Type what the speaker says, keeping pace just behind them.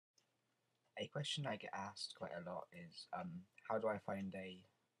A question I get asked quite a lot is how do I find a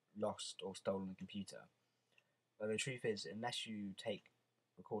lost or stolen computer? Well, the truth is, unless you take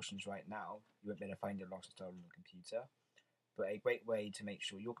precautions right now, you won't be able to find a lost or stolen computer. But a great way to make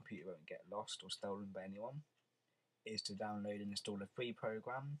sure your computer won't get lost or stolen by anyone is to download and install a free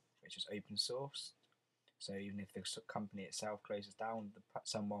program which is open source. So even if the company itself closes down,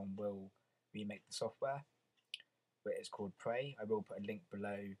 someone will remake the software. But it's called Prey. I will put a link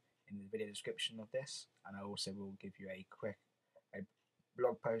below in the video description of this, and I also will give you a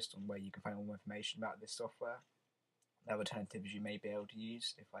blog post on where you can find all more information about this software. The alternatives you may be able to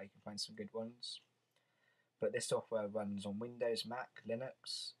use if I can find some good ones. But this software runs on Windows, Mac,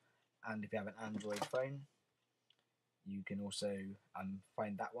 Linux, and if you have an Android phone, you can also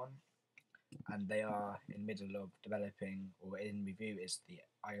find that one. And they are in the middle of developing, or in review is the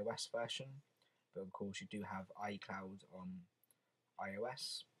iOS version, but of course you do have iCloud on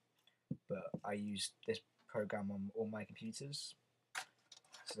iOS, but I use this program on all my computers.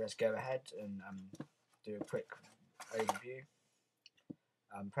 So let's go ahead and do a quick overview.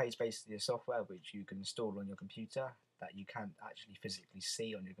 Prey is basically a software which you can install on your computer that you can't actually physically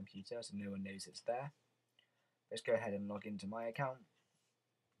see on your computer, so no one knows it's there. Let's go ahead and log into my account.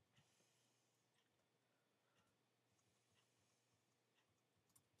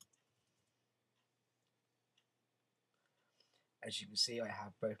 As you can see, I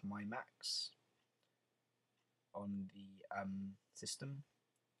have both my Macs on the system.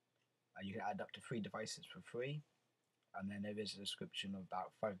 You can add up to 3 devices for free, and then there is a subscription of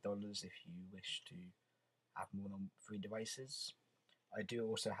about $5 if you wish to have more than 3 devices. I do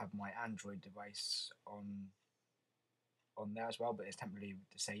also have my Android device on there as well, but it's temporarily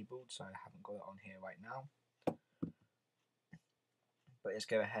disabled, so I haven't got it on here right now. But let's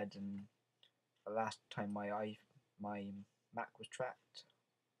go ahead, and the last time my Mac was tracked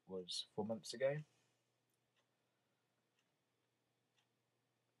was 4 months ago.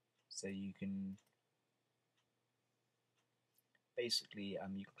 So you can basically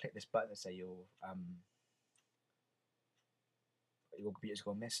you can click this button and say your computer's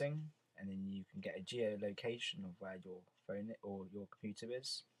gone missing, and then you can get a geolocation of where your phone or your computer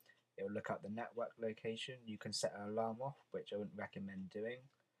is. It will look up the network location. You can set an alarm off, which I wouldn't recommend doing,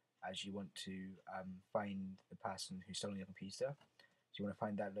 as you want to find the person who's stolen your computer. So you want to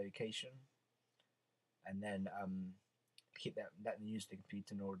find that location, and then let them use the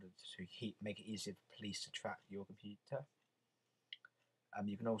computer in order to make it easier for police to track your computer.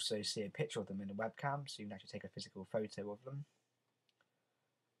 You can also see a picture of them in a webcam, so you can actually take a physical photo of them.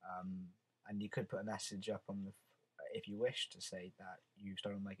 And you could put a message up on if you wish to say that you've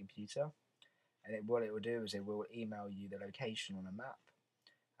stolen my computer. And what it will do is it will email you the location on a map,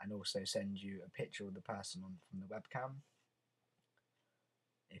 and also send you a picture of the person from the webcam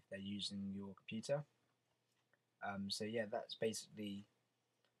if they're using your computer. So yeah, that's basically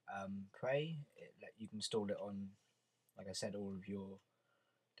Prey. You can install it on, like I said, all of your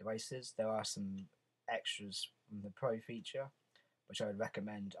devices. There are some extras from the Pro feature, which I would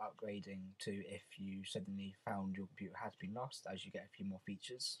recommend upgrading to if you suddenly found your computer has been lost, as you get a few more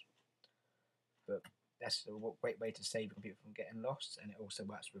features. But that's a great way to save your computer from getting lost, and it also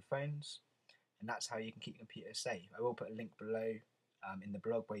works with phones, and that's how you can keep your computer safe. I will put a link below in the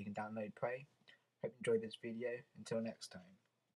blog where you can download Prey. Hope you enjoyed this video. Until next time.